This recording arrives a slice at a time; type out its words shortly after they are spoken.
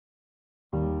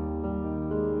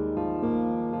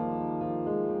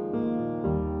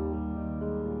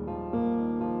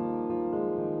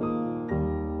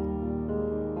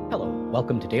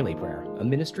Welcome to Daily Prayer, a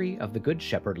ministry of the Good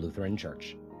Shepherd Lutheran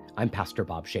Church. I'm Pastor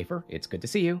Bob Schaefer. It's good to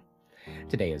see you.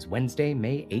 Today is Wednesday,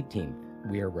 May 18th.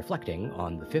 We are reflecting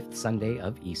on the fifth Sunday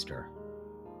of Easter.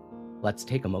 Let's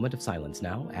take a moment of silence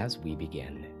now as we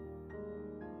begin.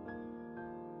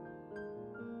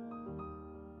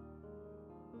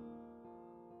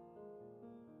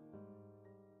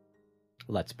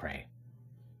 Let's pray.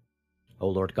 O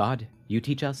Lord God, you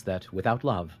teach us that without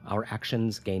love, our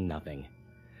actions gain nothing.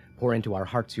 Pour into our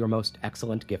hearts your most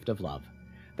excellent gift of love,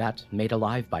 that, made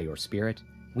alive by your Spirit,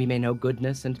 we may know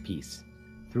goodness and peace.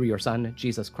 Through your Son,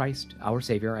 Jesus Christ, our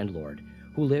Savior and Lord,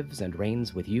 who lives and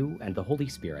reigns with you and the Holy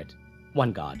Spirit,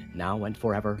 one God, now and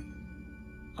forever.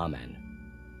 Amen.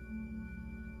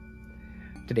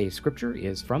 Today's scripture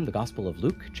is from the Gospel of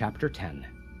Luke, chapter 10.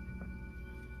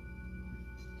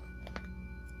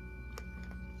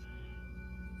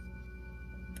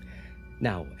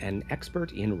 Now, an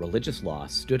expert in religious law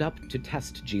stood up to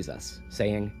test Jesus,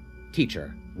 saying,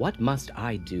 "Teacher, what must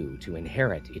I do to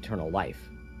inherit eternal life?"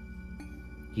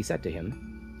 He said to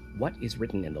him, "What is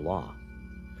written in the law?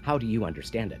 How do you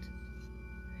understand it?"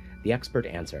 The expert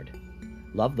answered,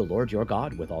 "Love the Lord your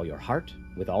God with all your heart,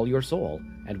 with all your soul,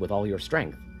 and with all your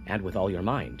strength, and with all your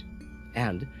mind,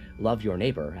 and love your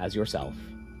neighbor as yourself."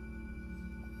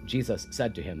 Jesus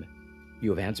said to him,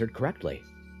 "You have answered correctly.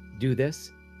 Do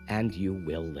this, and you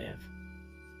will live."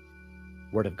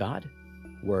 Word of God,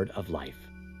 word of life.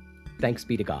 Thanks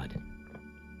be to God.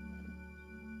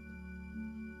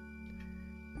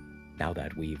 Now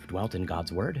that we've dwelt in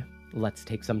God's word, let's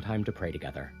take some time to pray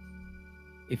together.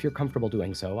 If you're comfortable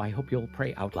doing so, I hope you'll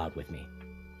pray out loud with me.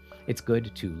 It's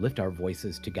good to lift our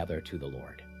voices together to the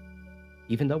Lord.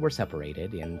 Even though we're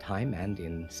separated in time and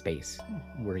in space,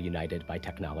 we're united by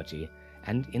technology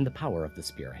and in the power of the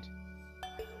Spirit.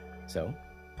 So,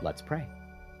 let's pray.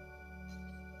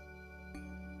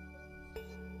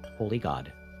 Holy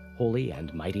God, holy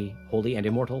and mighty, holy and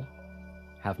immortal,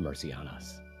 have mercy on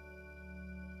us.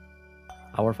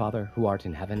 Our Father, who art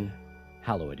in heaven,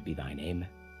 hallowed be thy name.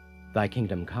 Thy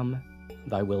kingdom come,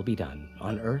 thy will be done,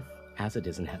 on earth as it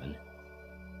is in heaven.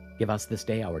 Give us this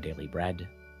day our daily bread,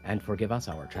 and forgive us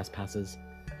our trespasses,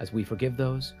 as we forgive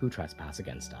those who trespass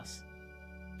against us.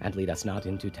 And lead us not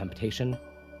into temptation,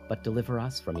 but deliver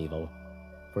us from evil.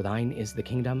 For thine is the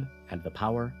kingdom, and the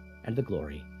power, and the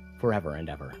glory, forever and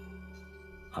ever.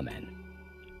 Amen.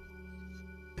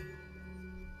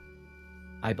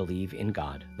 I believe in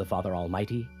God, the Father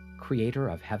Almighty, creator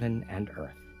of heaven and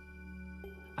earth.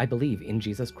 I believe in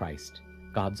Jesus Christ,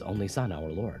 God's only Son, our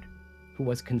Lord, who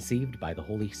was conceived by the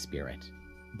Holy Spirit,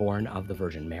 born of the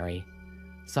Virgin Mary,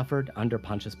 suffered under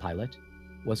Pontius Pilate,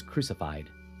 was crucified,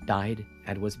 died,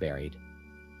 and was buried.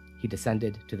 He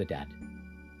descended to the dead.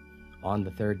 On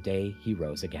the third day he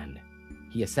rose again.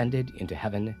 He ascended into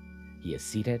heaven. He is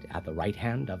seated at the right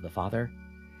hand of the Father,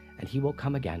 and he will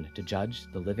come again to judge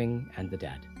the living and the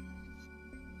dead.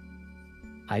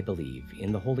 I believe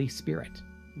in the Holy Spirit,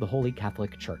 the Holy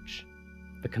Catholic Church,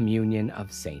 the communion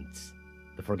of saints,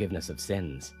 the forgiveness of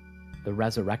sins, the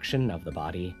resurrection of the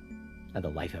body, and the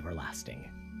life everlasting.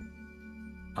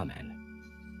 Amen.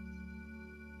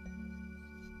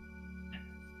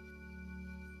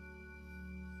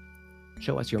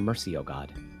 Show us your mercy, O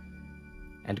God,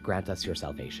 and grant us your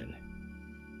salvation.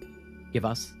 Give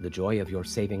us the joy of your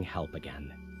saving help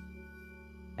again,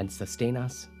 and sustain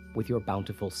us with your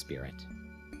bountiful Spirit.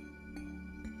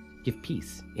 Give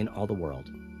peace in all the world,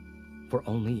 for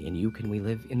only in you can we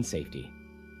live in safety.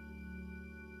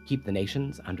 Keep the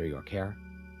nations under your care,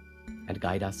 and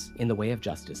guide us in the way of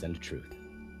justice and truth.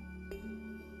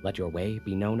 Let your way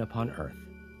be known upon earth,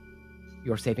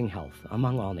 your saving health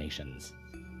among all nations.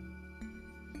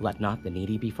 Let not the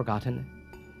needy be forgotten,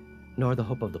 nor the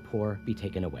hope of the poor be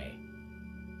taken away.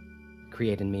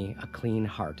 Create in me a clean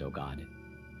heart, O God,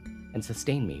 and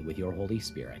sustain me with your Holy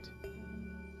Spirit.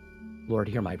 Lord,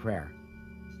 hear my prayer,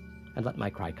 and let my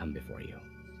cry come before you.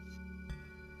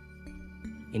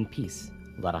 In peace,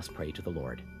 let us pray to the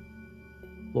Lord.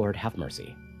 Lord, have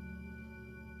mercy.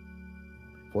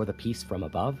 For the peace from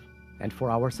above, and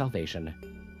for our salvation,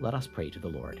 let us pray to the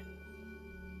Lord.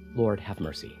 Lord, have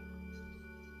mercy.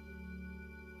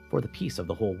 For the peace of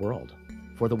the whole world,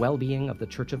 for the well-being of the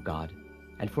Church of God,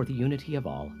 and for the unity of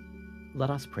all, let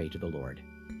us pray to the Lord.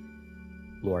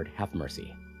 Lord, have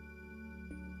mercy.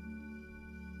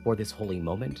 For this holy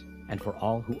moment, and for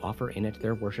all who offer in it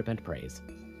their worship and praise,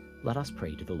 let us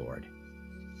pray to the Lord.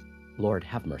 Lord,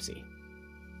 have mercy.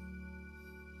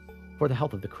 For the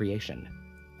health of the creation,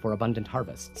 for abundant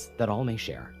harvests that all may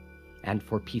share, and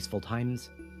for peaceful times,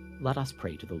 let us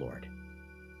pray to the Lord.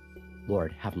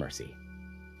 Lord, have mercy.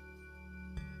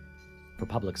 for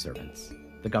public servants,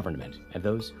 the government, and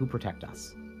those who protect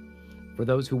us, for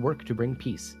those who work to bring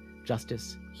peace,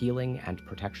 justice, healing, and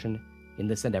protection in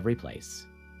this and every place.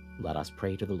 Let us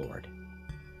pray to the Lord.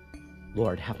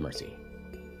 Lord, have mercy.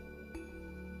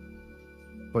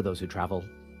 For those who travel,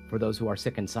 for those who are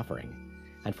sick and suffering,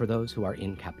 and for those who are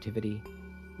in captivity,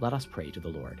 let us pray to the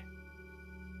Lord.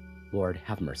 Lord,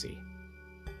 have mercy.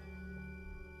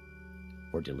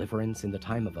 For deliverance in the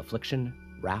time of affliction,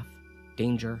 wrath,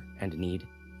 danger, and need,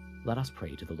 let us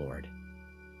pray to the Lord.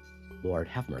 Lord,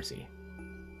 have mercy.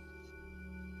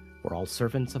 For all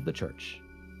servants of the Church,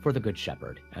 for the Good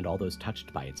Shepherd and all those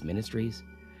touched by its ministries,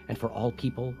 and for all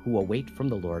people who await from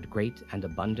the Lord great and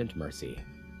abundant mercy,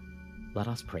 let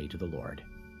us pray to the Lord.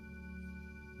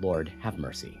 Lord, have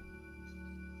mercy.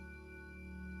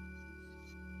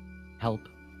 Help,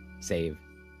 save,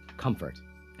 comfort,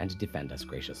 and defend us,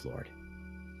 gracious Lord.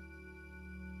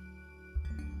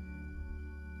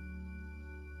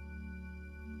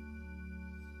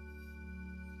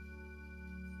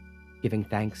 Giving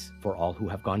thanks for all who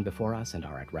have gone before us and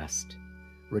are at rest,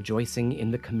 rejoicing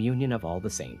in the communion of all the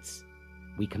saints,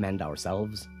 we commend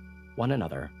ourselves, one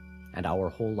another, and our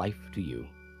whole life to you,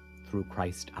 through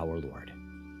Christ our Lord.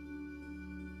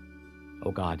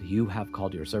 O God, you have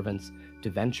called your servants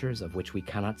to ventures of which we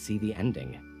cannot see the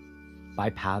ending, by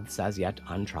paths as yet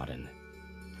untrodden,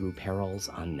 through perils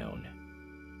unknown.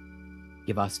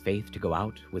 Give us faith to go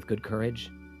out with good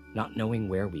courage, not knowing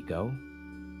where we go,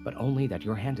 but only that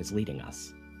your hand is leading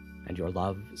us, and your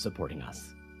love supporting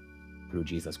us. Through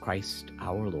Jesus Christ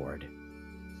our Lord.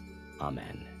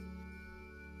 Amen.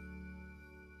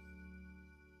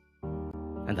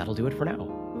 And that'll do it for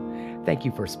now. Thank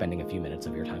you for spending a few minutes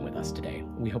of your time with us today.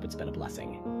 We hope it's been a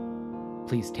blessing.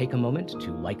 Please take a moment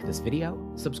to like this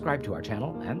video, subscribe to our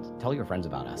channel, and tell your friends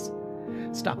about us.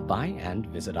 Stop by and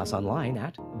visit us online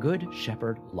at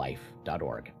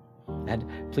goodshepherdlife.org.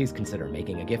 And please consider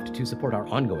making a gift to support our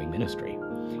ongoing ministry.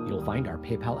 You'll find our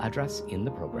PayPal address in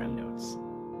the program notes.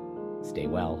 Stay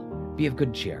well, be of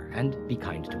good cheer, and be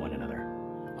kind to one another.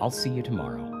 I'll see you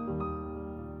tomorrow.